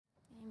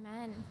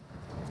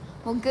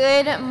Well,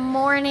 good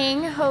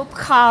morning, Hope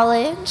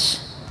College.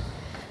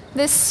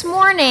 This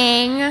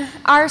morning,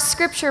 our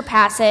scripture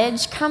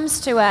passage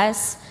comes to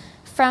us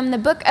from the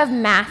book of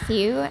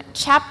Matthew,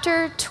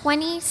 chapter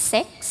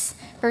 26,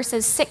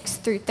 verses 6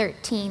 through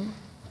 13.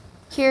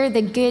 Hear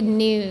the good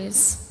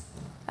news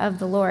of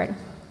the Lord.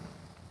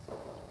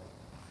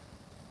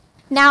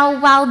 Now,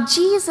 while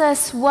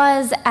Jesus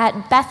was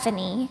at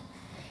Bethany,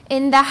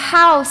 in the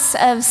house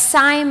of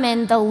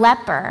Simon the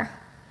leper,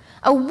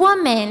 a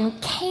woman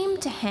came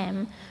to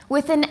him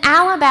with an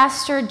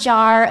alabaster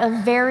jar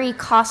of very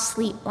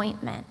costly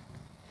ointment,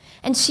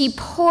 and she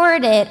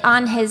poured it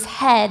on his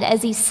head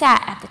as he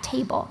sat at the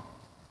table.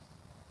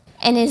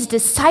 And his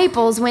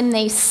disciples, when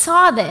they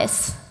saw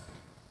this,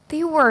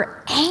 they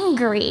were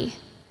angry,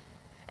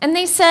 and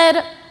they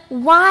said,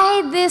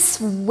 "Why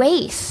this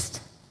waste?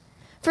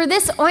 For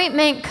this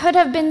ointment could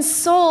have been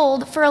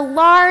sold for a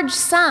large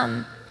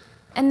sum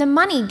and the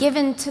money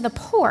given to the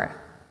poor."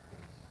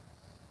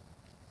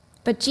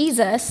 But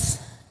Jesus,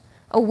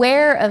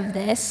 aware of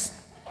this,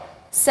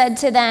 said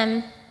to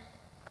them,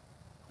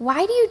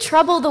 "Why do you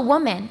trouble the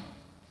woman?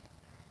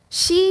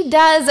 She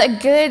does a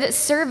good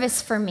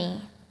service for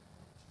me.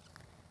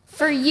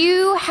 For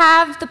you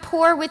have the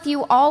poor with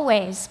you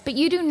always, but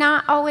you do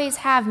not always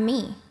have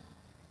me.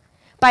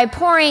 By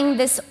pouring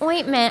this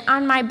ointment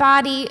on my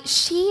body,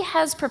 she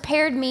has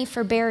prepared me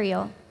for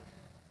burial.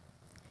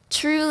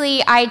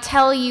 Truly, I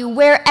tell you,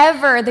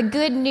 wherever the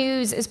good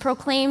news is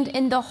proclaimed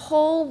in the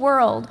whole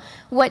world,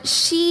 what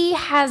she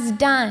has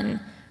done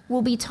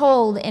will be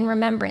told in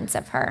remembrance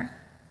of her."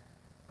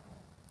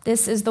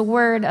 This is the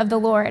word of the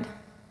Lord.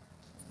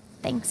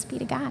 Thanks be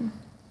to God.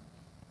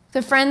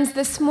 So friends,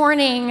 this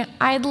morning,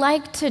 I'd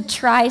like to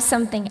try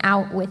something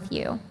out with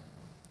you.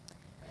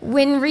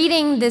 When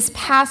reading this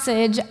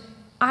passage,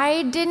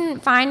 I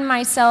didn't find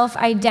myself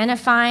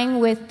identifying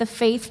with the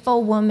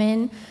faithful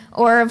woman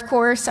or, of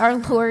course, our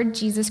Lord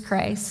Jesus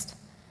Christ.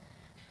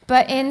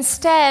 But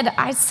instead,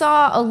 I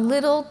saw a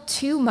little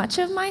too much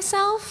of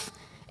myself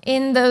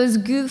in those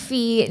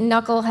goofy,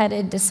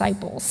 knuckle-headed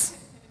disciples.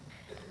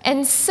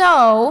 And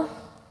so,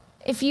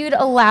 if you'd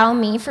allow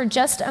me for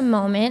just a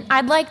moment,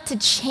 I'd like to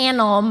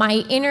channel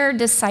my inner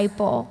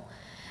disciple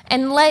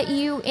and let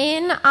you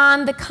in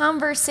on the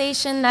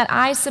conversation that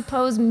I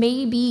suppose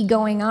may be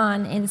going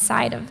on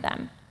inside of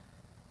them.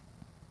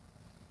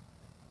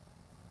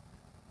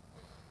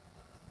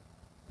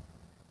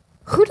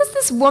 Who does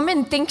this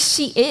woman think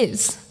she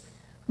is,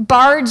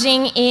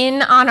 barging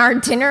in on our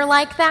dinner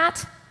like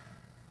that?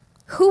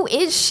 Who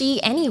is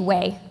she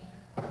anyway?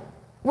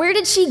 Where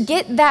did she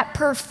get that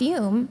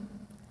perfume?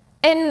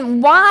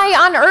 And why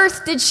on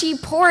earth did she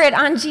pour it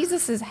on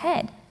Jesus'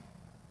 head?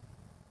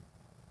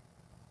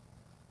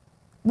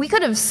 We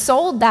could have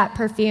sold that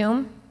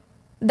perfume,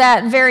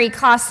 that very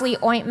costly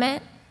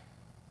ointment.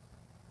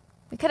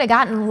 We could have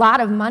gotten a lot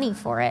of money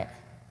for it.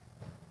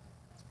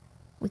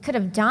 We could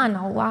have done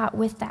a lot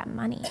with that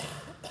money.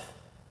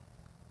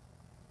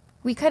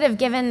 We could have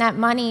given that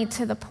money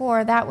to the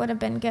poor. That would have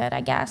been good, I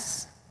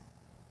guess.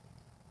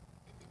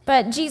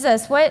 But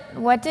Jesus,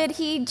 what did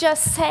he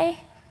just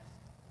say?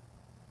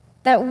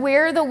 That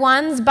we're the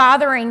ones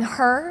bothering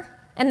her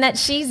and that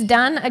she's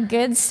done a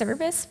good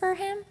service for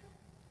him?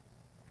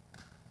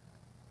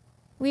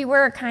 We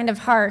were kind of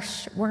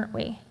harsh, weren't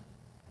we?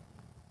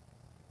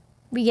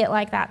 We get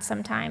like that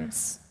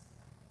sometimes.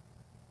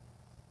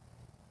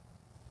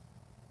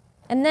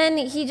 And then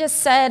he just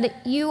said,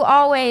 "You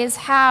always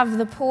have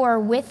the poor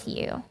with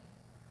you."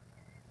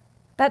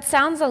 That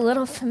sounds a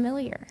little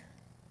familiar.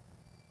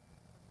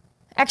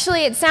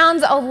 Actually, it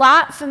sounds a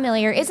lot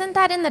familiar. Isn't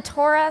that in the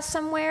Torah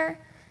somewhere?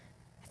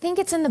 I think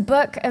it's in the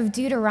book of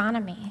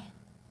Deuteronomy.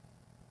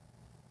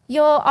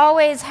 You'll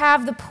always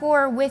have the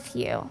poor with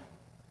you.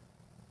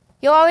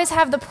 You'll always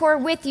have the poor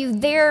with you.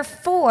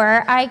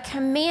 Therefore, I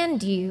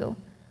command you,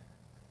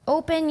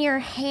 open your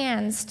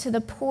hands to the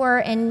poor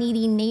and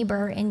needy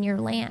neighbor in your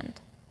land.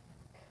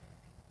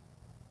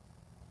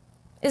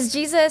 Is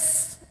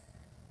this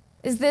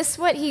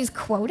what he's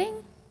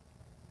quoting?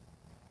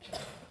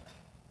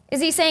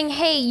 Is he saying,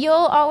 hey, you'll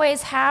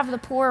always have the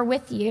poor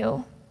with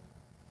you,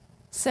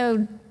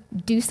 so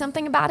do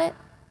something about it?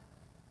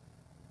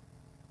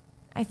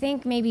 I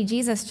think maybe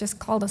Jesus just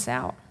called us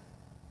out.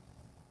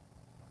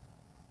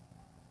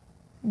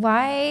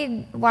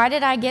 Why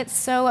did I get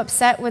so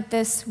upset with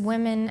this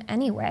woman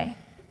anyway?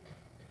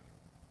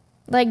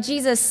 Like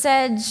Jesus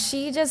said,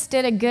 she just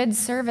did a good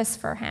service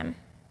for him.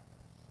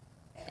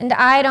 And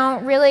I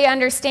don't really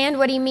understand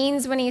what he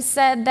means when he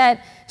said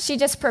that she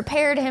just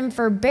prepared him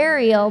for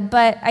burial,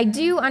 but I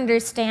do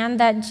understand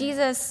that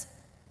Jesus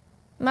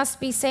must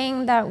be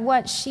saying that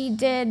what she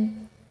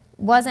did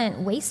wasn't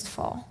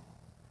wasteful.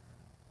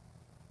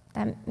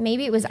 That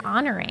maybe it was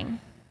honoring,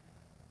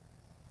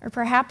 or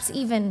perhaps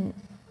even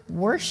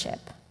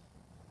worship.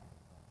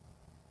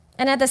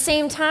 And at the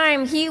same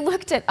time, he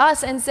looked at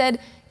us and said,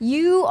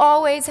 "You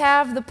always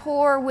have the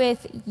poor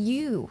with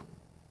you."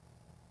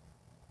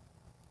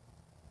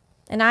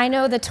 And I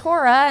know the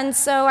Torah, and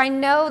so I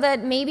know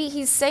that maybe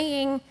he's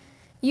saying,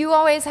 You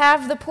always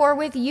have the poor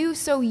with you,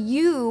 so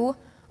you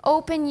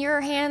open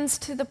your hands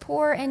to the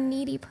poor and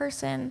needy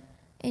person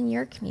in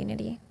your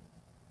community.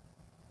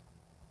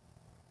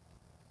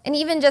 And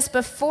even just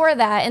before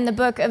that, in the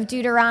book of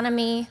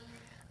Deuteronomy,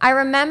 I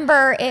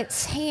remember it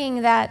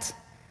saying that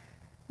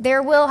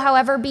there will,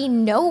 however, be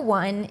no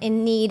one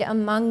in need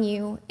among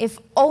you if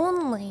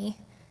only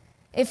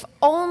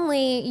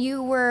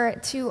you were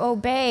to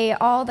obey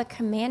all the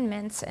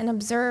commandments and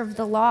observe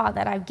the law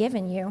that I've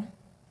given you.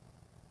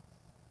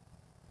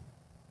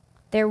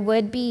 There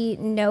would be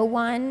no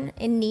one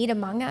in need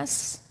among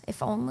us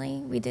if only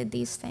we did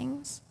these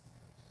things.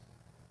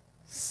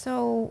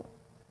 So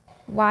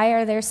why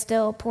are there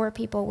still poor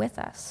people with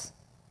us?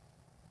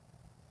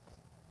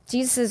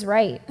 Jesus is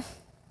right.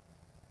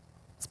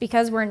 It's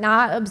because we're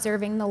not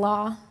observing the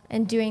law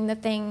and doing the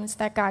things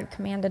that God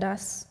commanded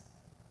us.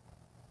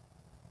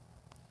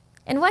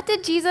 And what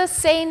did Jesus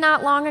say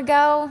not long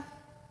ago?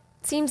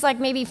 It seems like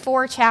maybe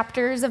 4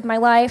 chapters of my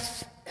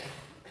life.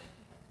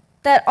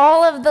 That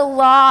all of the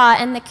law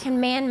and the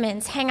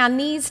commandments hang on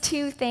these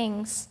 2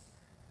 things.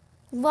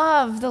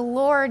 Love the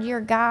Lord your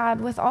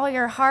God with all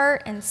your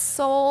heart and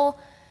soul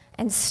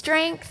and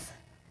strength,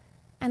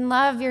 and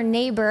love your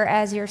neighbor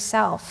as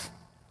yourself.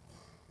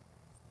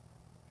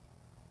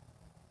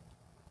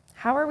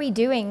 How are we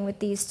doing with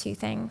these 2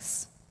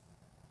 things?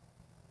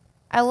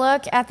 I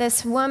look at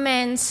this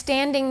woman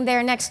standing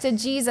there next to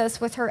Jesus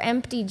with her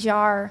empty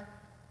jar.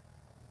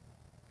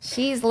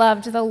 She's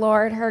loved the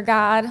Lord, her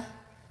God,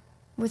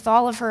 with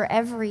all of her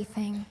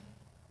everything.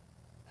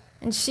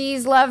 And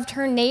she's loved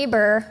her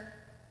neighbor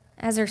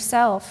as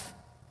herself.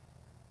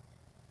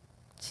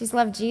 She's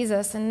loved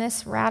Jesus in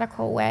this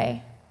radical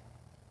way.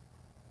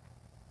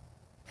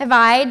 Have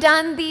I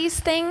done these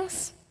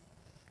things?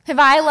 Have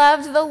I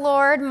loved the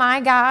Lord,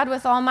 my God,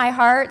 with all my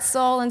heart,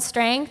 soul, and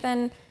strength,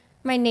 and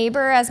my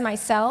neighbor as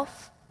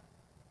myself?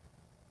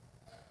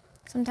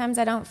 Sometimes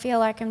I don't feel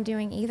like I'm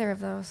doing either of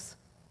those.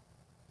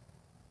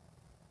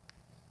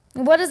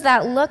 What does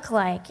that look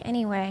like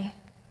anyway?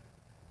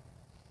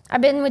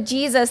 I've been with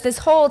Jesus this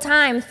whole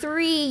time,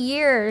 3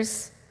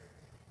 years,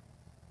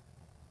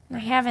 and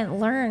I haven't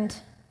learned.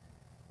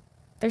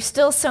 There's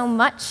still so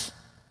much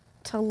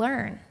to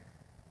learn.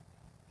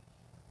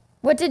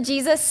 What did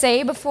Jesus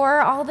say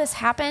before all this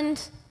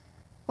happened?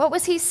 What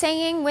was he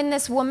saying when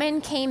this woman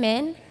came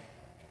in?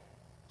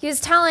 He was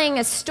telling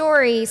a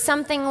story,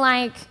 something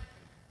like,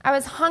 I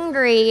was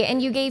hungry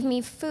and you gave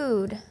me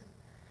food.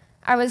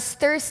 I was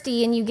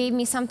thirsty and you gave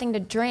me something to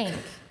drink.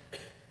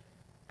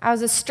 I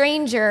was a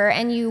stranger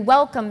and you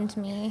welcomed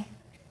me.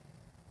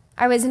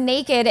 I was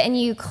naked and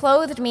you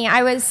clothed me.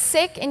 I was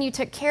sick and you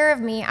took care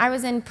of me. I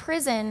was in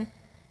prison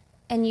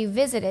and you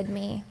visited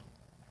me.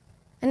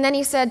 And then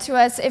he said to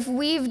us, if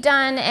we've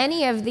done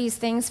any of these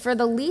things for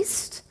the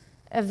least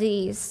of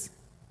these,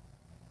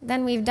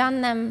 then we've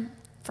done them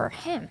for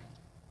him.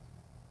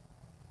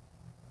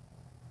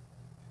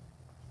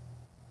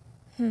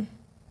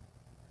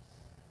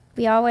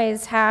 We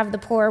always have the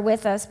poor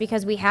with us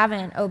because we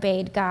haven't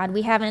obeyed God.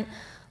 We haven't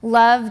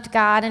loved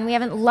God, and we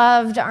haven't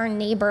loved our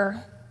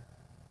neighbor.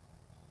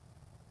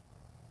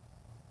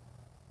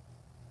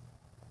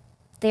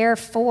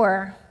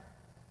 Therefore,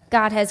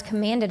 God has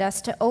commanded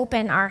us to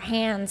open our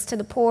hands to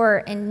the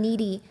poor and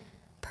needy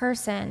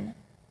person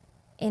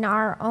in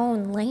our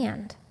own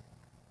land.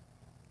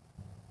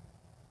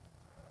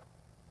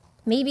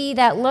 Maybe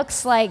that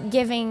looks like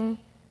giving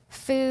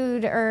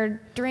food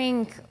or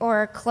drink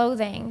or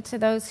clothing to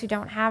those who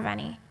don't have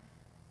any.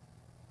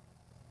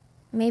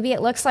 Maybe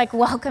it looks like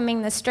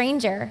welcoming the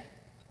stranger.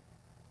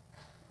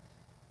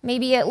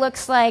 Maybe it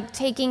looks like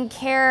taking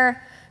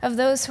care of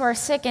those who are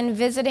sick and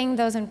visiting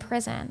those in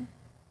prison.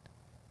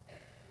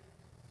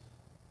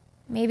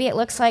 Maybe it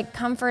looks like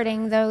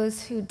comforting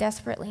those who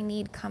desperately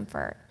need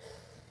comfort.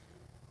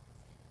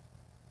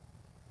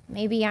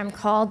 Maybe I'm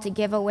called to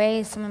give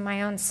away some of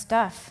my own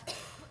stuff,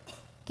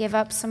 give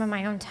up some of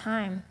my own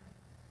time.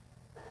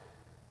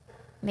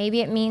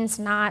 Maybe it means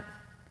not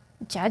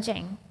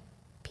judging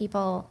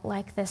people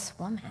like this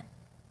woman.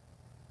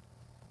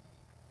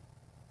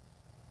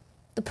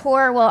 The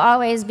poor will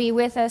always be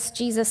with us,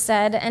 Jesus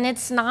said, and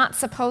it's not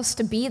supposed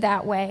to be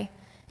that way.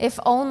 If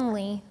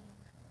only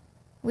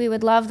we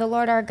would love the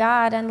Lord our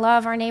God and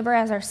love our neighbor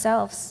as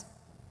ourselves.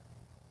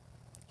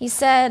 He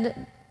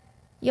said,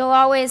 you'll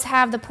always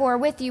have the poor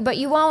with you, but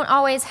you won't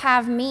always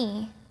have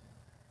me.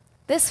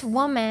 This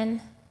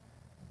woman,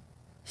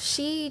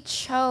 she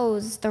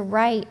chose the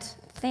right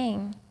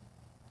thing.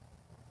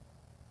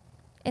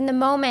 In the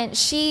moment,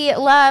 she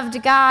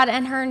loved God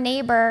and her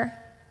neighbor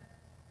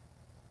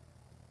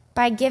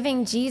by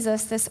giving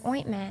Jesus this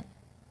ointment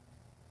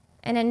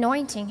and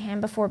anointing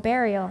him before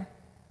burial.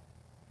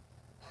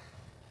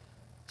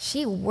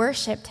 She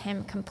worshiped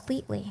him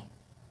completely.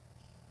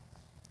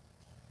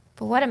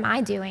 But what am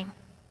I doing?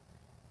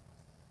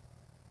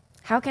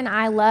 How can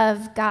I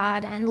love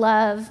God and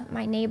love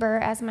my neighbor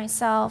as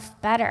myself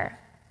better,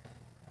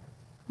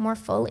 more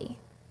fully?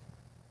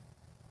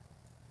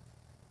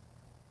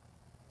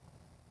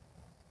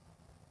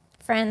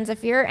 Friends,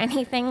 if you're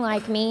anything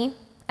like me,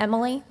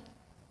 Emily,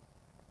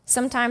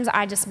 Sometimes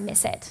I just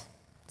miss it.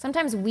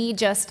 Sometimes we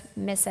just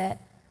miss it.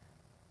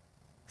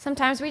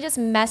 Sometimes we just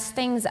mess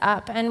things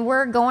up, and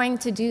we're going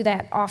to do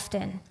that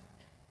often.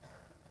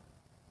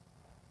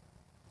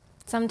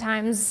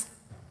 Sometimes,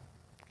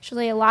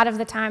 actually a lot of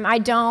the time, I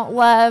don't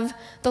love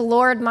the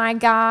Lord my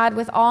God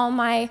with all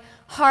my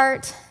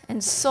heart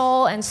and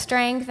soul and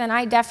strength, and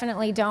I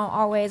definitely don't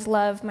always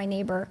love my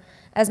neighbor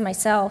as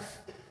myself.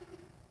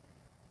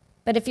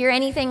 But if you're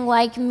anything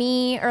like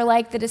me or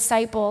like the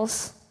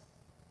disciples,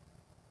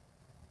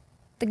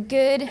 the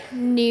good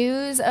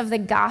news of the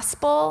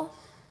gospel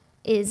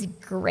is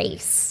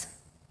grace.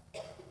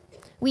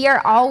 We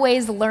are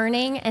always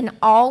learning and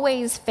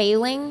always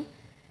failing,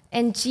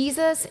 and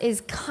Jesus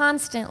is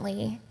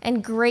constantly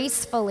and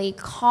gracefully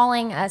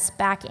calling us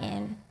back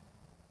in.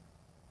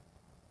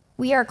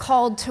 We are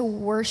called to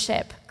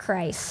worship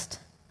Christ.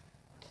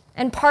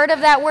 And part of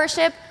that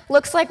worship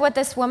looks like what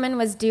this woman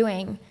was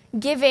doing,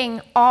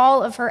 giving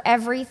all of her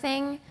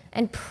everything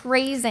and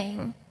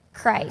praising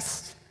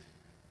Christ.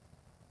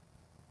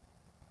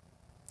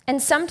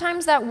 And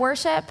sometimes that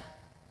worship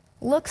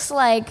looks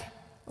like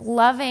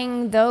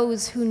loving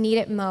those who need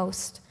it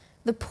most,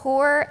 the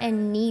poor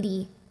and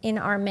needy in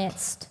our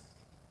midst.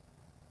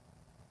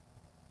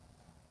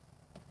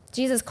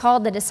 Jesus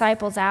called the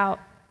disciples out,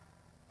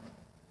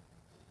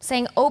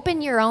 saying,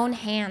 "Open your own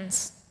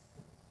hands.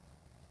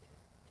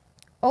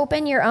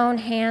 Open your own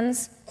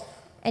hands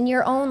and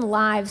your own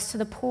lives to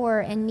the poor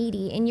and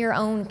needy in your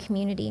own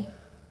community."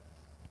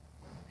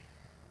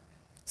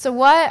 So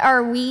what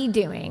are we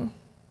doing?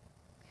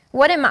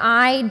 What am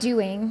I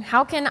doing?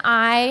 How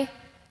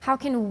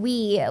can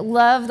we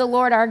love the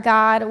Lord our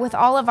God with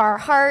all of our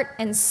heart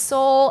and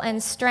soul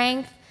and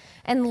strength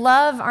and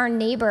love our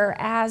neighbor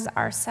as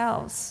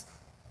ourselves?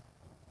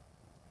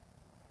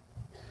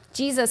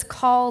 Jesus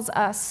calls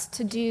us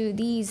to do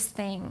these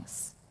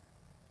things,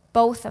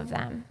 both of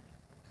them.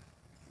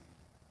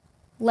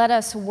 Let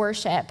us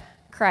worship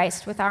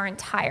Christ with our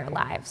entire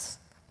lives.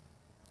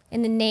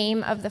 In the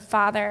name of the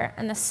Father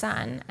and the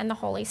Son and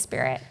the Holy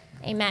Spirit,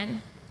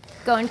 amen.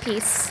 Go in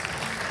peace.